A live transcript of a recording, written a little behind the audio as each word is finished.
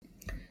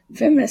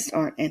Feminists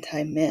aren't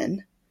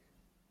anti-men.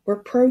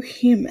 We're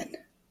pro-human.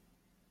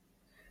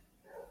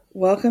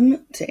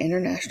 Welcome to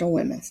International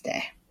Women's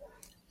Day.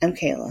 I'm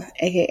Kayla,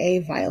 aka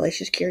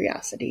Violacious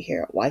Curiosity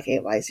here at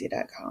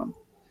YKYZ.com.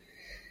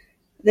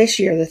 This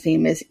year the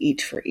theme is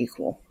Each for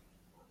Equal.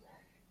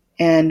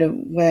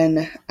 And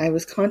when I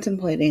was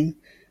contemplating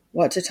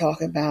what to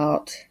talk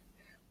about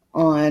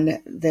on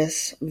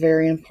this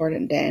very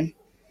important day,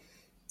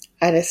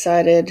 I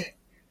decided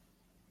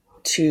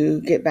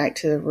to get back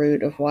to the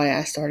root of why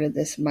I started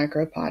this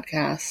micro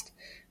podcast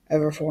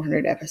over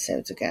 400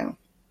 episodes ago.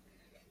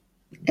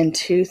 And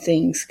two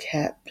things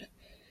kept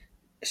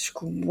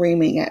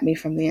screaming at me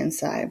from the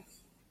inside.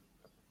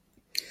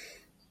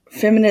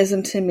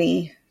 Feminism to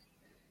me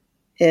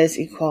is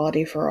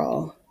equality for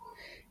all.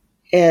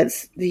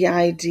 It's the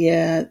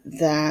idea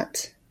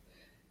that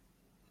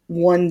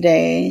one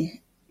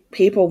day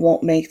people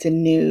won't make the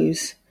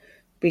news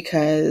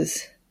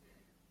because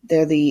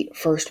they're the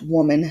first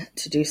woman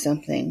to do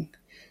something,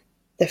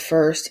 the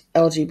first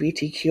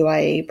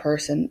LGBTQIA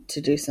person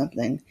to do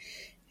something.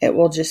 It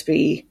will just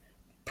be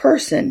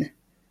person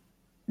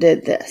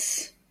did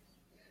this.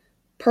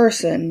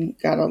 Person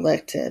got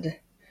elected.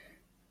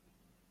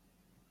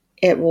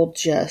 It will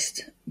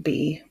just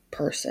be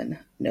person,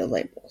 no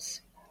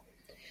labels.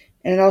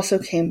 And it also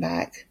came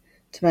back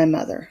to my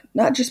mother,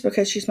 not just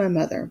because she's my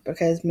mother,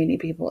 because many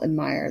people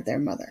admire their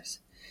mothers,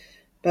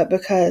 but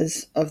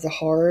because of the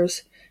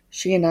horrors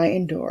she and I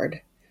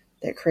endured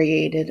that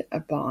created a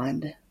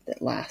bond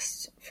that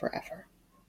lasts forever.